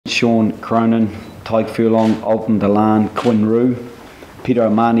Sean Cronin, Tyke Furlong, Alton Delan, Quinn Rue. Peter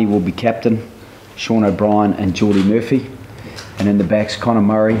O'Mahony will be captain, Sean O'Brien and Geordie Murphy. And in the backs, Connor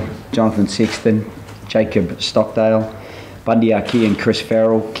Murray, Jonathan Sexton, Jacob Stockdale, Bundy Aki and Chris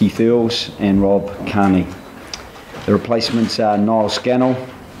Farrell, Keith Earls and Rob Carney. The replacements are Niall Scannell,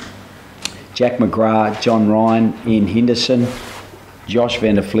 Jack McGrath, John Ryan, Ian Henderson, Josh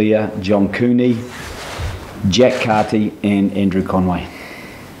van der Fleer, John Cooney, Jack Carty and Andrew Conway.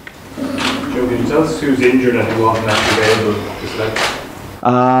 Joe, can you tell us who's injured and who wasn't actually available to select?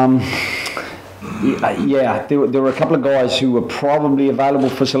 Yeah, there were a couple of guys who were probably available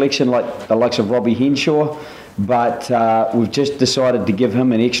for selection, like the likes of Robbie Henshaw, but we've just decided to give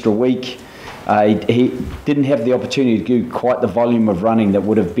him an extra week. He didn't have the opportunity to do quite the volume of running that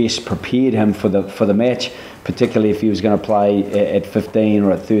would have best prepared him for the match, particularly if he was going to play at 15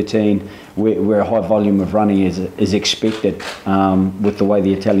 or at 13, where a high volume of running is expected with the way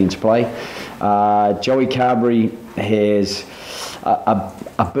the Italians play. Joey Carberry has a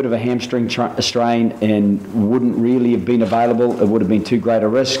bit of a hamstring strain and wouldn't really have been available. It would have been too great a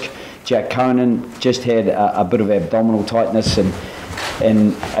risk. Jack Conan just had a bit of abdominal tightness, and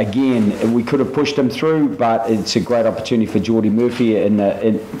again, we could have pushed him through, but it's a great opportunity for Geordie Murphy at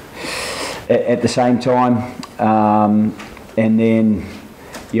the same time. And then,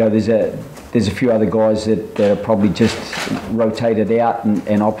 there's a few other guys that are probably just rotated out,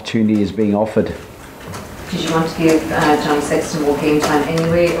 and opportunity is being offered. Did you want to give Johnny Sexton more game time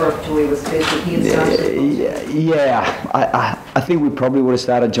anyway, or Joey was basically he had started? Yeah, I think we probably would have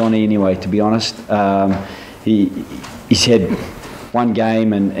started Johnny anyway, to be honest. He's had one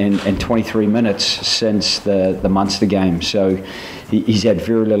game and 23 minutes since the Munster game, so he's had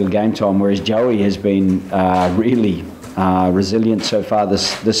very little game time, whereas Joey has been really resilient so far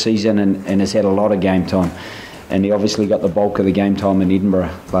this season and has had a lot of game time, and he obviously got the bulk of the game time in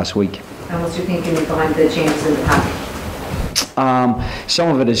Edinburgh last week. And what's your thinking behind the changes in the pack? Some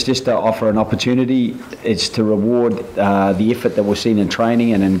of it is just to offer an opportunity. It's to reward the effort that we've seen in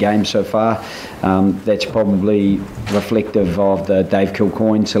training and in games so far. That's probably reflective of the Dave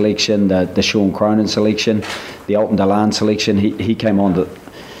Kilcoyne selection, the Sean Cronin selection, the Alton Delan selection. He came onto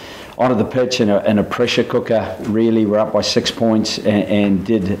the pitch in a pressure cooker. Really, we're up by 6 points and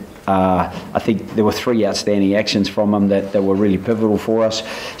did. I think there were 3 outstanding actions from him that were really pivotal for us.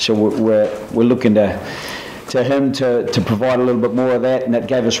 So we're looking to him to provide a little bit more of that, and that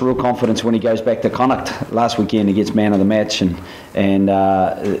gave us real confidence when he goes back to Connacht last weekend. He gets man of the match, and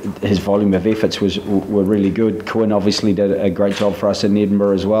his volume of efforts were really good. Quinn obviously did a great job for us in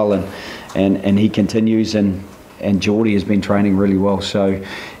Edinburgh as well, and he continues, and Geordie has been training really well. So,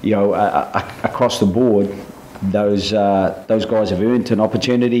 across the board, those guys have earned an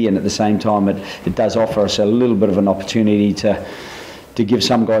opportunity, and at the same time it does offer us a little bit of an opportunity to give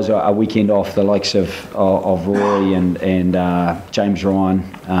some guys a weekend off, the likes of Rory and James Ryan,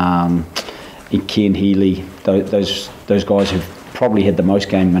 and Ken Healy. Those guys have probably had the most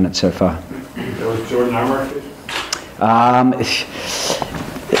game minutes so far. Was Jordan Armour?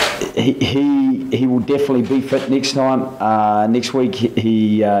 He will definitely be fit next time. Next week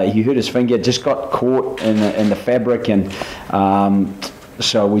he hurt his finger, just got caught in the fabric, and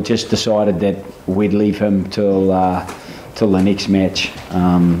so we just decided that we'd leave him till the next match.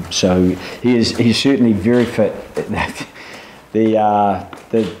 So he's certainly very fit.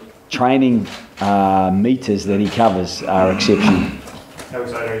 The training meters that he covers are exceptional. How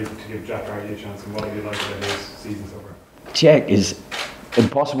excited are you to give Jack Carty a chance, and what have you liked about his season so far? Jack is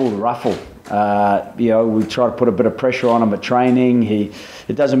impossible to ruffle. We try to put a bit of pressure on him at training.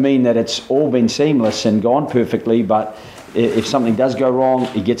 It doesn't mean that it's all been seamless and gone perfectly, but if something does go wrong,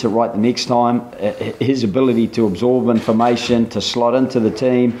 he gets it right the next time. His ability to absorb information, to slot into the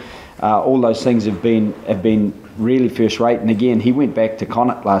team, all those things have been really first rate. And again, he went back to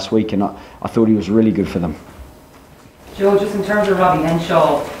Connacht last week, and I thought he was really good for them. Joe, just in terms of Robbie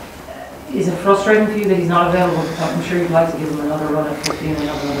Henshaw, is it frustrating for you that he's not available? I'm sure you'd like to give him another run at 15 and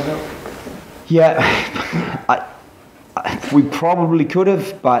have another look. Yeah, we probably could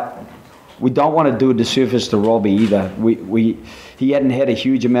have, but we don't want to do a disservice to Robbie either. He hadn't had a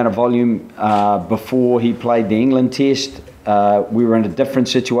huge amount of volume before he played the England test. We were in a different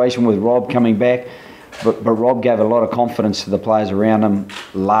situation with Rob coming back, but Rob gave a lot of confidence to the players around him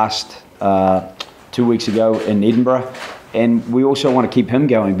last 2 weeks ago in Edinburgh, and we also want to keep him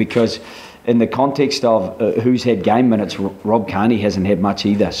going, because in the context of who's had game minutes, Rob Carney hasn't had much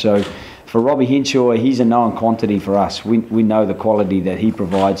either. So for Robbie Henshaw, he's a known quantity for us. We know the quality that he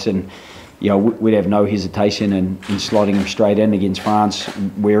provides, and we'd have no hesitation in slotting him straight in against France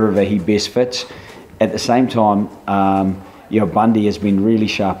wherever he best fits. At the same time, Bundy has been really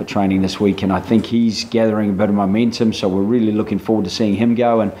sharp at training this week, and I think he's gathering a bit of momentum, so we're really looking forward to seeing him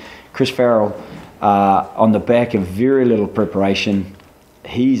go. And Chris Farrell, on the back of very little preparation,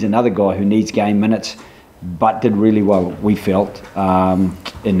 he's another guy who needs game minutes, but did really well, we felt, in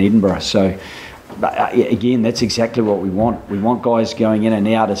Edinburgh. So again, that's exactly what we want. We want guys going in and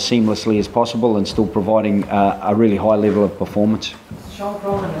out as seamlessly as possible and still providing a really high level of performance. Sean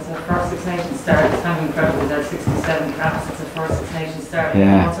Cronin is a first Six Nations start. It's kind of incredible. He's had 67 caps. It's a first Six Nations start.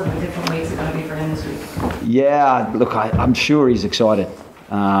 Yeah. What sort of different weeks are going to be for him this week? Yeah, look, I'm sure he's excited.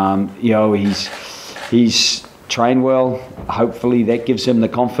 He's trained well. Hopefully that gives him the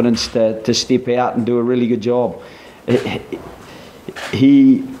confidence to step out and do a really good job.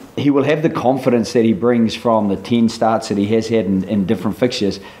 He will have the confidence that he brings from the 10 starts that he has had in different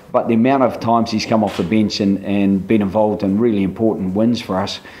fixtures, but the amount of times he's come off the bench and been involved in really important wins for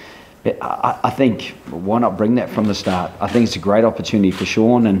us, I think, why not bring that from the start? I think it's a great opportunity for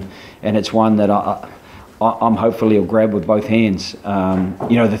Sean, and it's one that I'm hopefully will grab with both hands.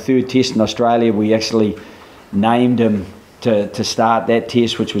 The third test in Australia, we actually named him to start that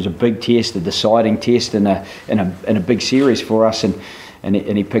test, which was a big test, a deciding test in a big series for us, and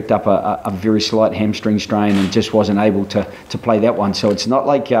he picked up a very slight hamstring strain and just wasn't able to play that one. So it's not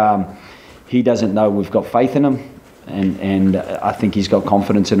like he doesn't know we've got faith in him, and I think he's got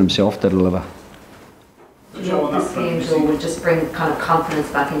confidence in himself to deliver. This game, Joe, will just bring kind of confidence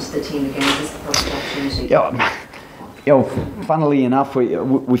back into the team again. Is this the first opportunity? Funnily enough,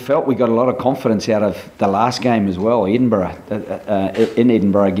 we felt we got a lot of confidence out of the last game as well, Edinburgh, in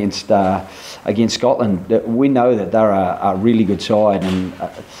Edinburgh against Scotland. We know that they're a really good side, and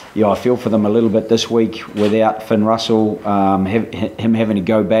I feel for them a little bit this week without Finn Russell, him having to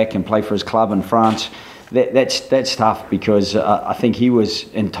go back and play for his club in France. That's tough, because I think he was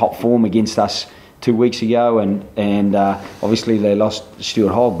in top form against us 2 weeks ago, and obviously they lost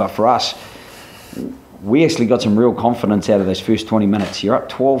Stuart Hogg, but for us, we actually got some real confidence out of those first 20 minutes. You're up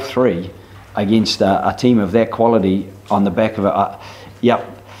 12-3 against a team of that quality on the back of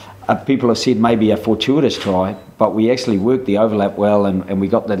people have said maybe a fortuitous try, but we actually worked the overlap well, and we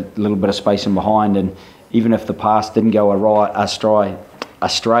got the little bit of space in behind, and even if the pass didn't go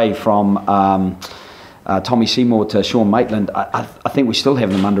astray from Tommy Seymour to Sean Maitland, I think we still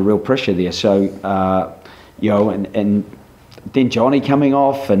have them under real pressure there. So, and then Johnny coming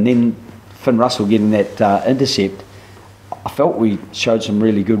off, and then Finn Russell getting that intercept, I felt we showed some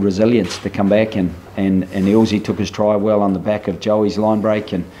really good resilience to come back, and Earlsy took his try well on the back of Joey's line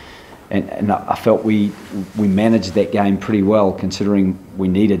break, and I felt we managed that game pretty well, considering we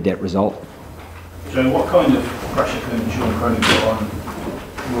needed that result. Joe, what kind of pressure can Sean Cronin put on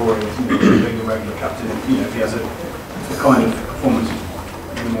Rory as being a regular captain? If he has the kind of performance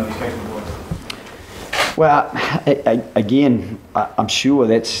we know he's capable of? Well, again, I'm sure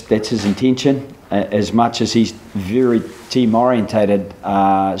that's his intention. As much as he's very team orientated,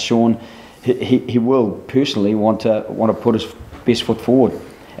 Sean, he will personally want to put his best foot forward.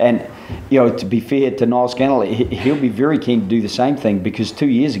 And to be fair to Niall Scannell, he'll be very keen to do the same thing, because 2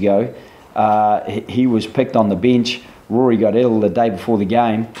 years ago he was picked on the bench. Rory got ill the day before the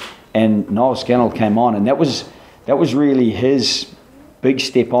game, and Niall Scannell came on, and that was really his big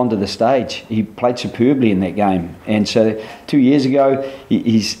step onto the stage. He played superbly in that game, and so 2 years ago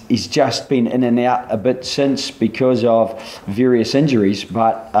he's just been in and out a bit since because of various injuries.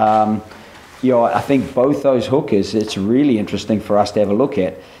 But I think both those hookers, it's really interesting for us to have a look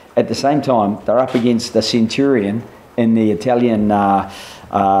at. At the same time, they're up against the Centurion in the Italian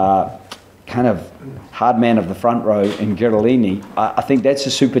kind of hard man of the front row in Girolini. I think that's a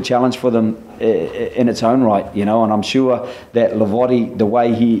super challenge for them in its own right, and I'm sure that Lavotti, the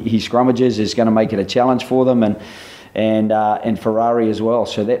way he scrummages, is going to make it a challenge for them, and Ferrari as well.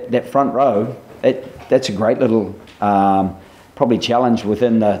 So that front row, that's a great little probably challenge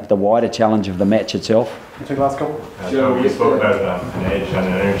within the wider challenge of the match itself. Take the last couple. Joe, you spoke about an edge and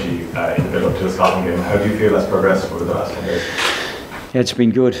an energy in the build-up to the Scotland game. How do you feel that's progressed over the last 10 days? Yeah, it's been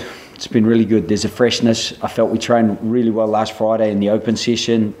good. It's been really good. There's a freshness. I felt we trained really well last Friday in the open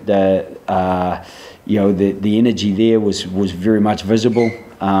session. The energy there was very much visible.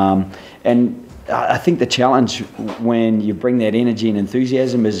 And I think the challenge when you bring that energy and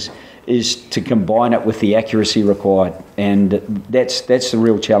enthusiasm is to combine it with the accuracy required, and that's the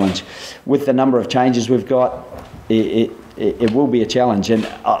real challenge. With the number of changes we've got, it will be a challenge, and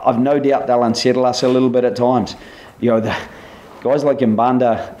I've no doubt they'll unsettle us a little bit at times. The guys like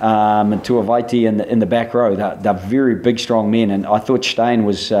Mbanda and Tuavaiti in the back row, they're very big, strong men, and I thought Stein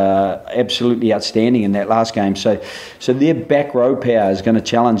was absolutely outstanding in that last game. So their back row power is going to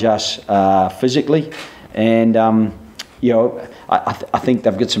challenge us physically, and you know, I think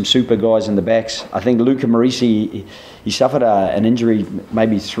they've got some super guys in the backs. I think Luca Marisi, he suffered an injury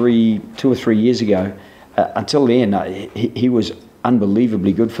maybe 2 or 3 years ago. Until then, he was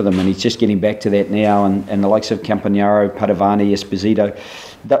unbelievably good for them, and he's just getting back to that now. And the likes of Campagnaro, Padovani, Esposito,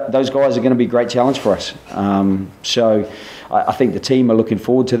 those guys are going to be a great challenge for us. So I think the team are looking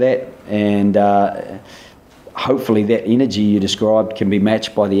forward to that, and hopefully that energy you described can be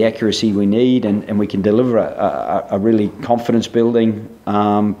matched by the accuracy we need, and we can deliver a really confidence-building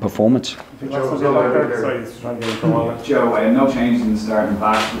performance. Joe, no change in the starting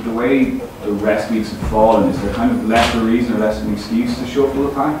pack, but the way the rest weeks have fallen, is there kind of less of a reason or less of an excuse to shuffle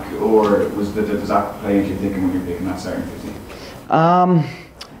the pack, or does that play into your thinking when you're picking that starting 15?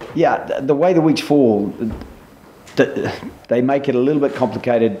 Yeah, the way the weeks fall, they make it a little bit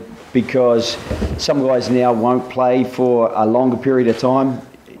complicated, because some guys now won't play for a longer period of time,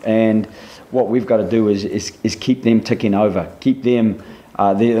 and what we've got to do is keep them ticking over, keep them,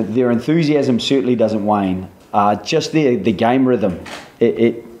 their enthusiasm certainly doesn't wane, just the game rhythm,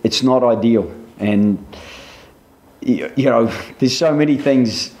 it's not ideal. And you know, there's so many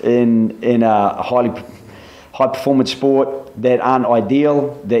things in a high performance sport that aren't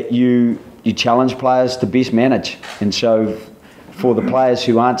ideal, that you challenge players to best manage. And so for the players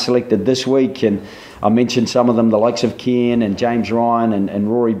who aren't selected this week, and I mentioned some of them, the likes of Ken and James Ryan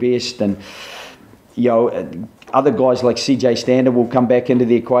and Rory Best, and you know, other guys like CJ Stander will come back into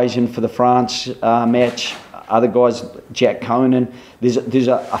the equation for the France match. Other guys, Jack Conan. There's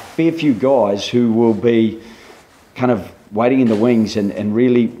a fair few guys who will be kind of waiting in the wings and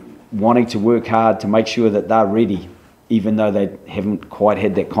really wanting to work hard to make sure that they're ready, even though they haven't quite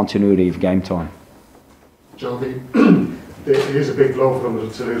had that continuity of game time. John, it is a big blow for them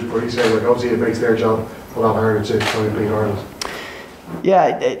to lose, but he's saying, like, obviously it makes their job a lot harder to try and beat Ireland.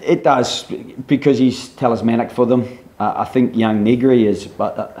 Yeah, it does, because he's talismanic for them. I think young Negri is,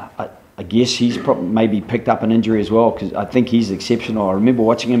 I guess he's maybe picked up an injury as well, because I think he's exceptional. I remember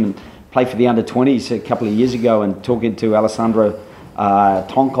watching him play for the under-20s a couple of years ago and talking to Alessandro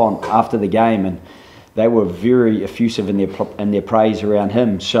Toncon after the game, and they were very effusive in their praise around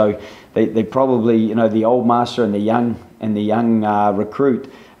him. So they probably, you know, the old master and the young recruit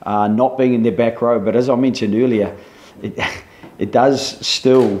not being in their back row. But as I mentioned earlier, it does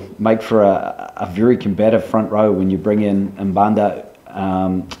still make for a very combative front row when you bring in Mbanda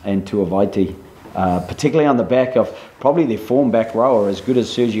and Tuavaiti, particularly on the back of probably their form back rower, as good as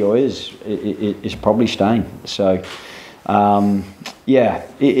Sergio is probably staying. So yeah,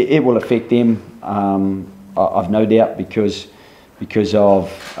 it will affect them. I've no doubt, because of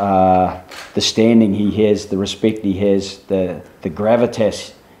the standing he has, the respect he has, the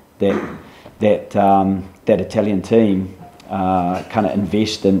gravitas that Italian team kind of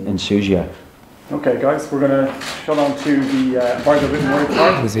invest in Sergio. Okay, guys, we're going to shut on to the Bargain Written Word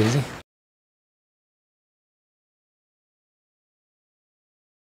part. It was easy.